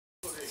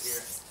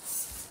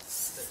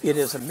It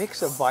is a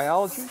mix of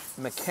biology,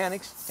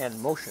 mechanics, and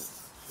motion.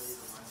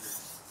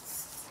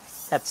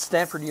 At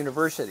Stanford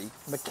University,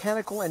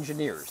 mechanical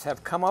engineers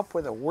have come up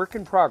with a work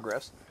in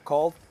progress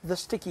called the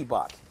Sticky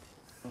Bot.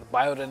 The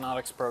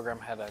biodynamics program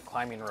had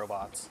climbing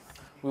robots.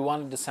 We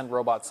wanted to send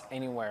robots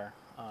anywhere,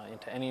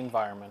 into any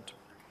environment.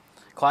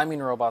 Climbing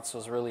robots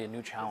was really a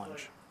new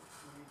challenge.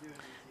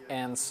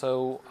 And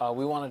so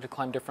we wanted to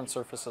climb different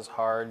surfaces,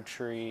 hard,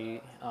 tree,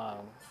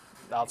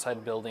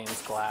 outside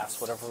buildings, glass,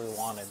 whatever we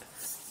wanted.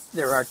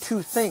 There are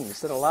two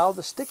things that allow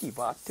the Sticky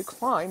Bot to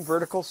climb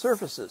vertical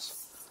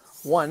surfaces.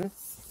 One,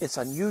 its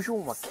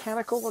unusual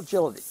mechanical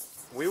agility.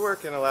 We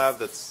work in a lab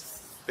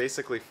that's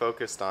basically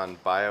focused on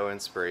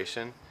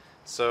bio-inspiration.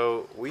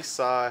 So we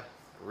saw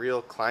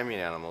real climbing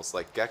animals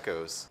like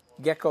geckos.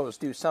 Geckos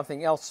do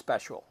something else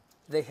special.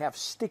 They have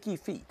sticky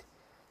feet,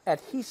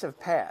 adhesive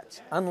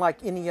pads, unlike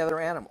any other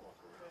animal,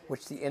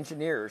 which the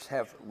engineers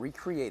have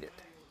recreated.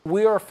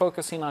 We are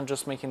focusing on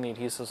just making the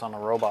adhesives on a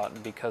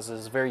robot because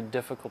it's very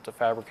difficult to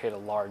fabricate a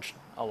large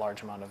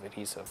amount of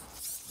adhesive.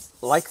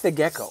 Like the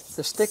gecko,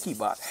 the Sticky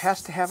Bot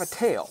has to have a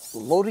tail,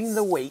 loading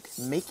the weight,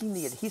 making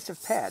the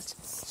adhesive pads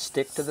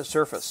stick to the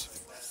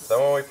surface.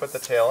 Then when we put the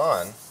tail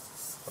on,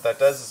 what that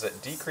does is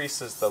it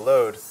decreases the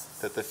load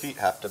that the feet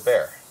have to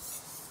bear.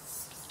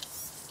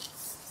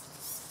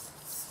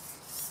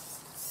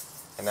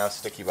 And now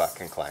Sticky Bot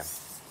can climb.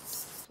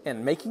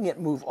 And making it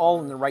move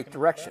all in the right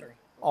direction.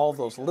 All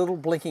those little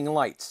blinking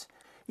lights.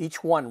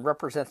 Each one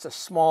represents a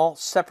small,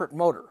 separate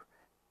motor.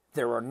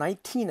 There are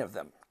 19 of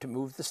them to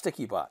move the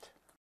Sticky Bot.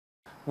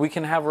 We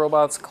can have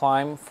robots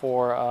climb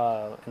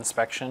for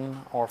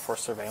inspection or for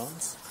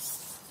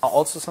surveillance.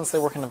 Also, since they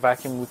work in a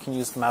vacuum, we can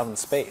use them out in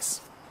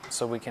space.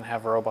 So we can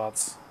have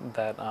robots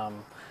that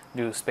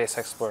do space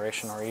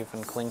exploration or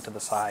even cling to the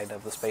side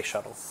of the space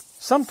shuttle.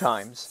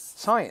 Sometimes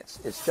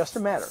science is just a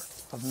matter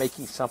of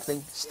making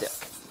something stick.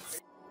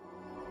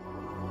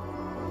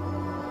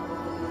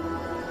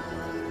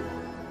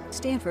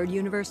 Stanford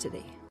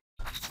University.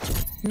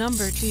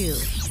 Number 2.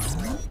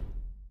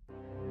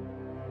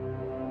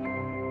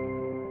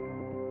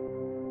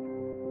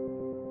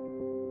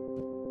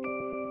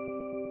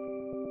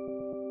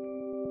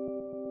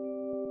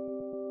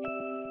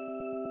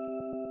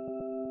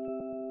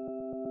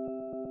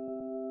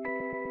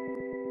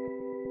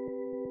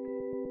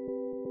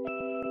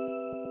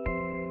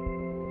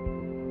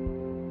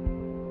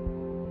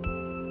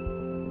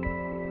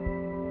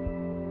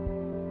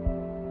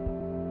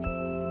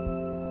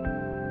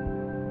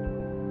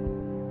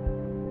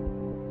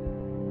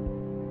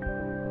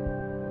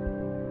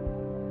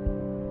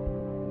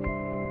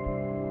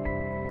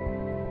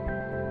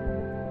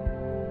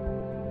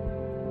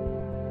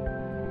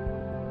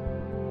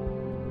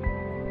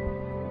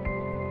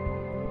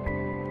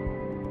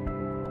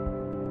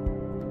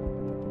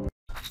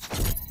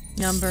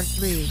 Number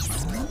 3.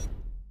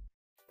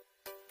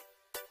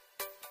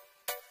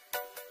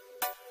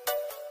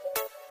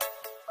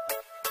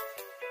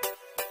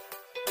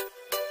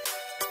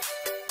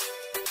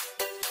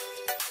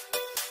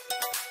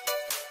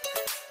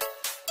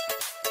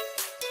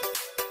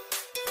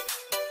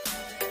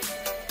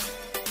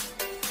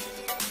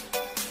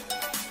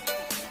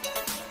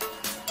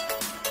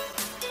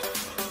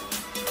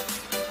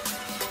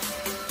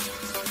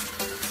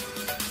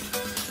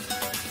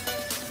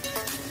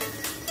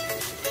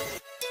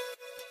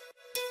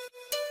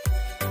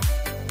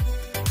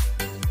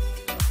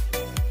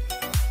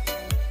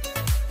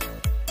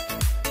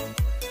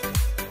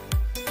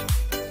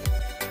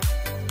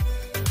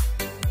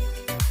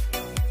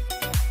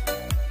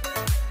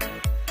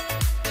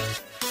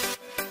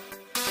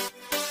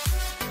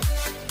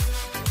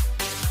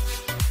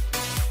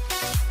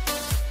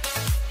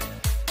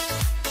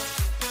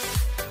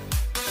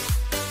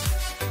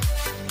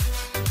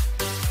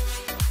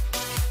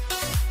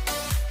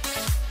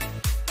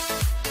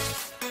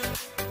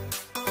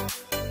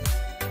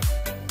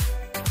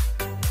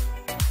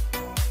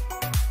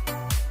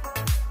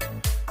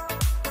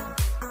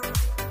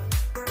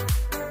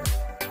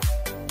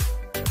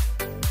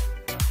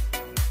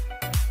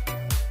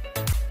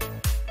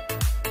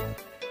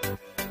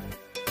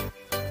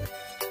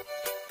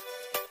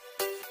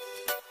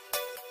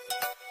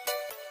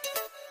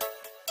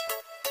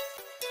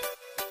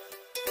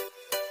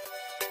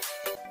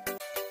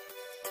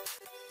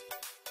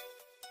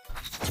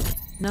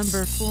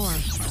 Number 4.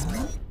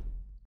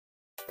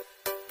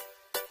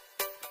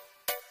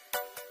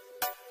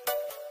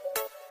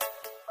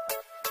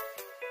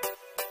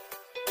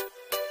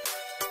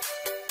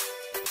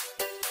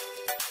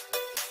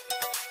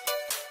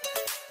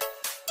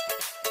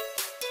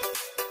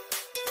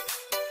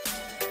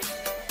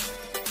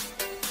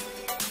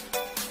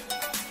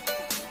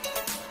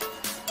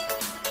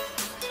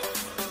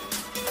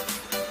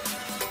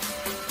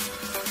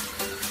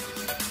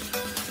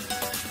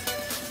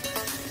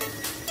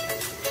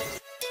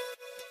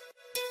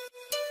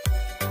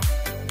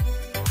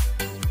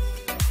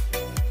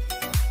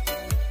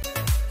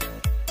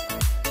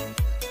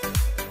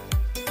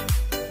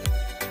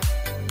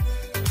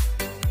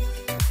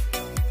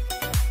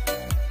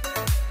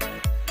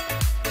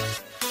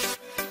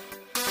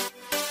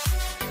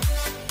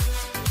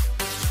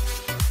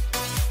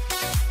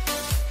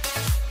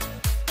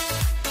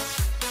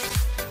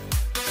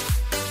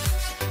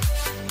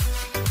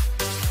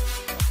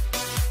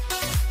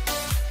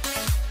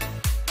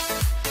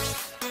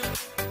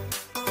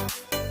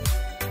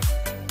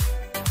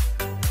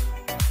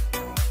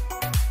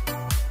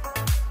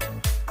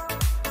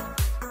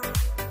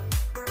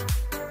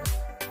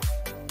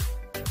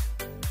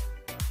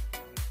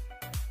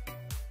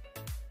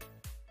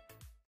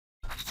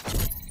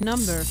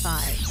 Number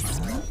 5.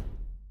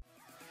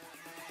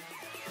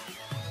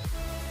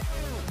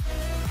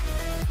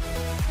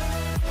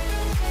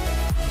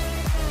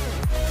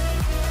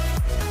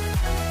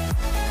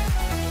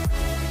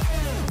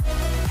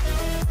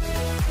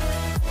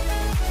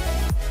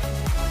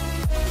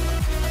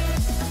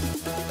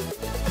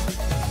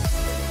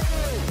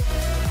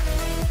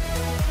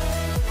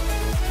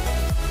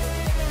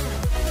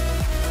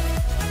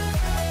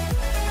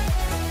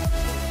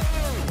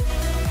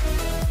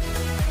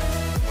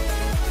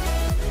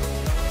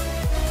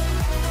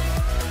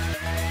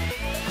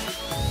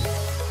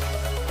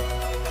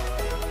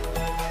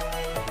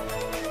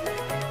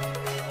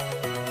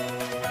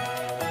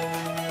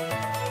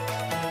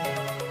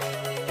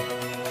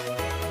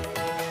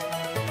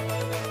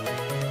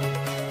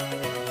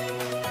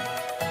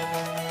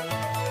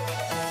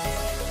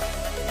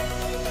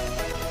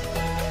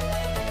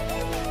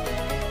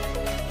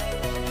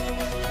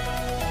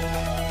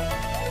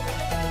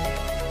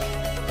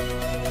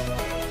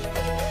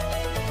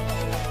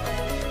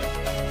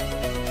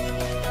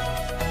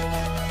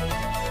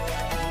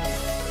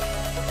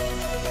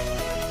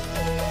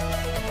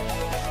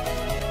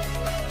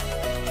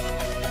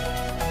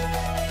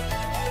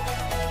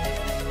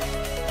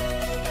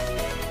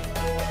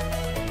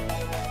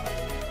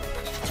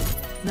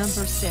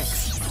 Number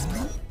 6.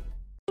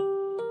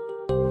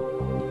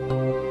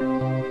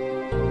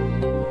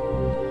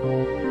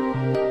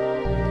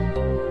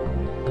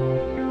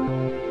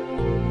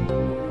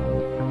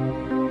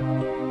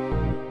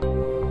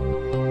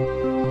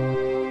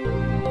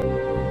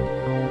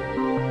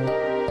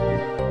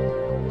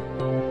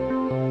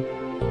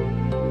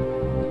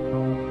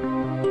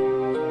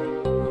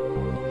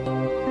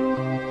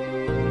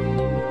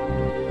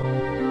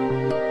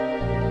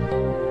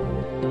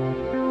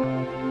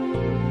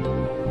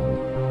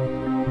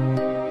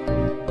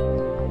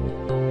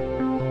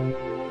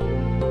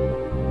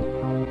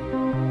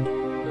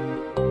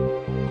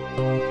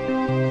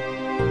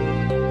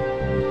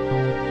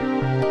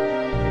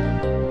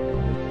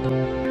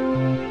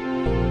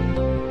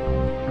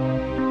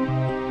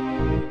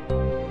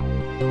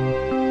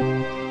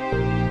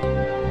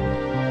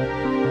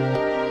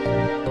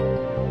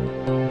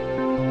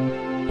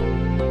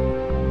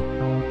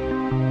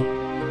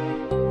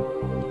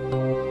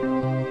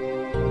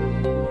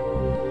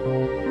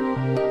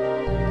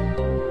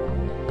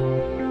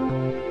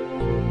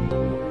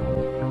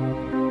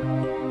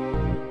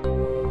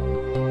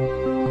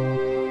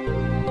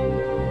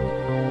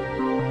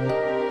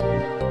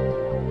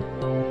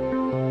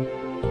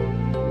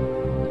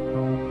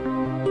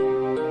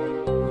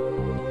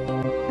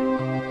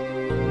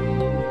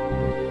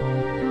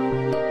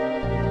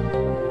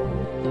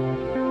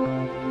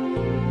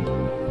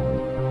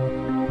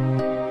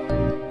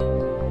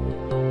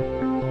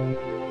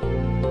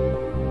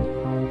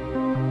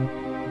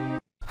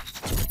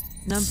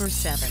 Number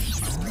 7.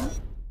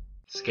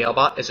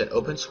 Scalebot is an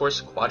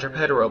open-source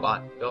quadruped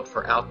robot built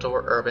for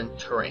outdoor urban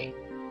terrain.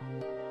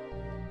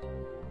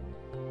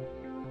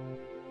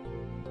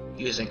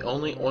 Using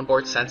only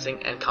onboard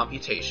sensing and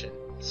computation,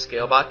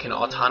 Scalebot can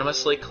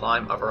autonomously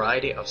climb a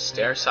variety of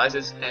stair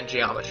sizes and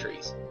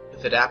geometries,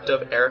 with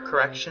adaptive error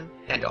correction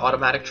and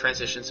automatic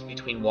transitions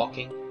between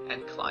walking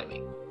and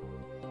climbing.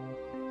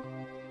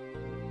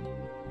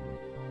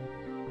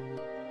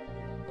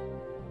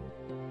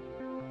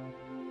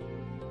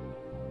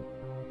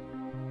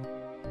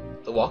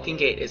 The walking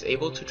gait is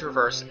able to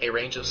traverse a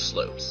range of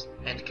slopes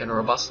and can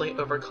robustly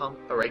overcome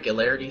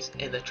irregularities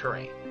in the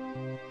terrain.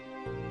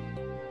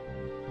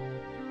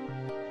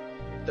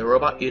 The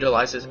robot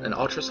utilizes an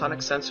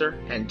ultrasonic sensor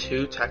and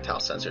 2 tactile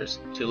sensors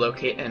to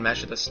locate and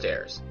measure the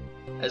stairs,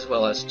 as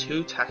well as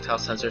 2 tactile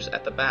sensors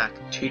at the back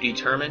to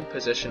determine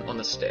position on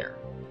the stair.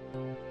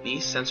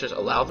 These sensors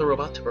allow the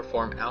robot to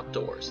perform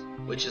outdoors,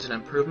 which is an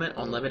improvement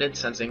on limited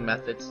sensing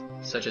methods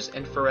such as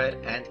infrared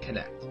and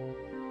Kinect.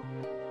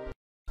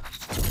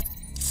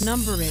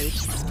 Number 8.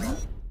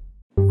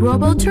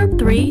 Robo Terp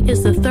 3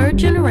 is the 3rd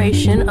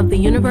generation of the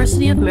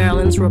University of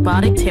Maryland's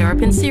robotic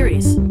terrapin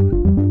series.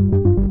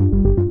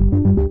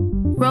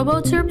 Robo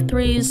Terp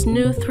 3's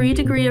new 3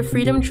 degree of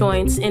freedom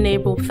joints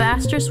enable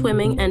faster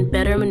swimming and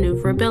better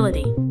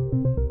maneuverability.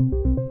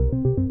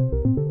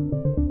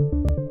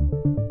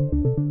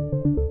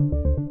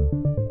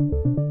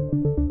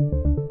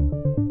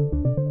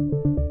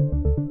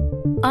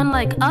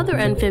 Unlike other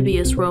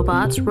amphibious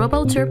robots,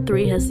 Robo Terp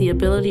 3 has the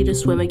ability to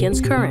swim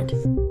against current.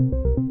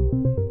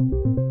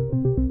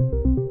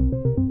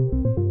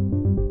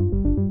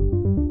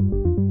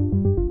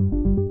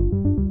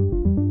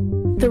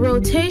 The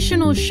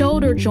rotational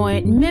shoulder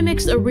joint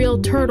mimics a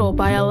real turtle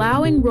by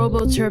allowing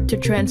Robo Terp to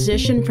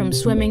transition from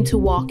swimming to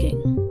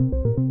walking.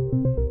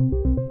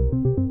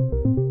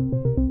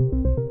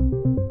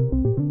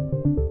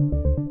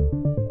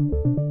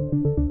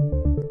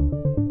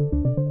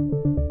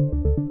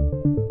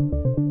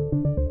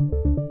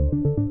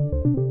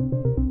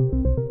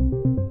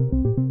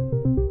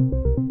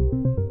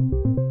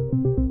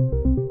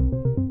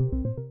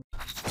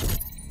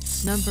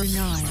 Number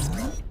 9.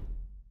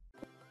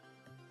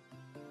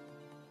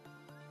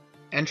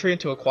 Entry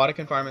into aquatic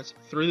environments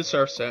through the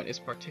surf zone is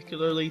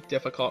particularly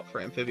difficult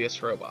for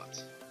amphibious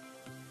robots.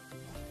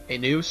 A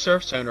new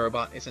surf zone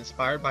robot is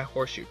inspired by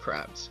horseshoe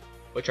crabs,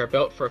 which are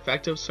built for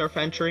effective surf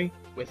entry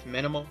with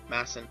minimal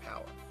mass and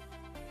power.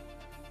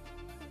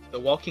 The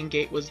walking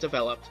gait was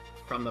developed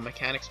from the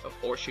mechanics of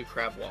horseshoe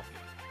crab walking,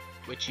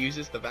 which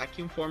uses the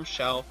vacuum-formed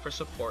shell for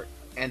support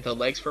and the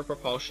legs for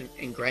propulsion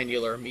in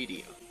granular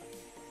media.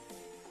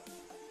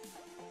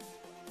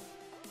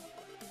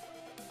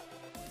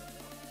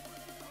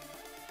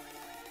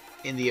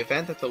 In the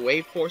event that the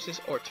wave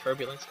forces or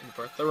turbulence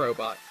invert the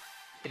robot,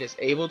 it is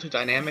able to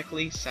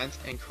dynamically sense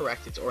and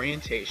correct its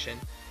orientation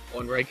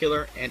on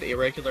regular and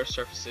irregular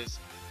surfaces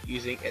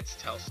using its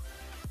telescope.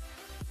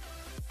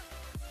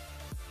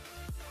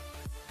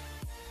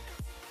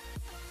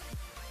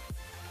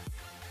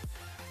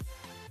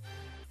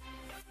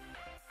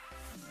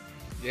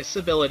 This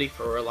ability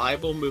for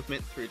reliable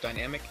movement through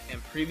dynamic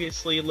and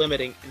previously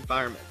limiting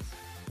environments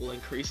will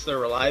increase the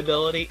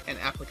reliability and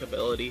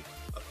applicability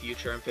of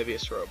future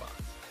amphibious robots.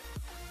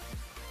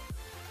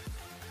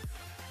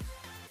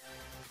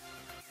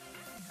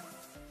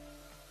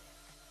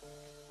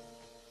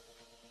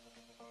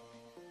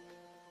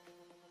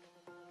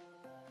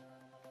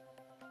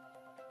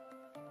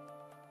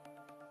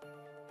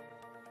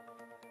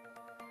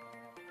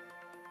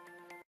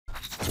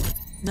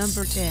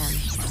 Number 10.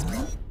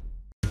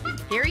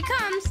 Here he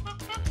comes.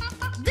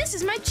 This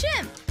is my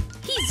chimp.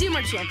 He's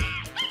Zoomer Chimp.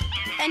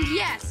 And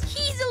yes,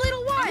 he's a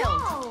little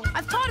wild. Whoa.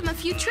 I've taught him a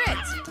few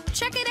tricks.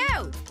 Check it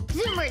out.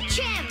 Zoomer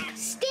Chimp,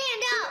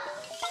 stand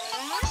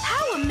up!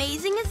 How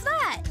amazing is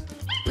that?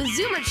 With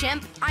Zoomer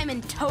Chimp, I'm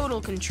in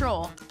total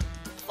control.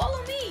 Follow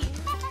me.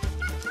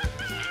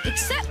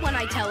 Except when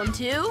I tell him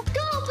to.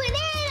 Go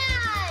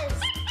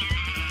bananas!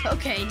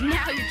 Okay,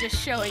 now you're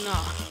just showing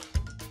off.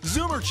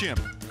 Zoomer Chimp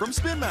from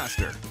Spin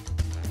Master.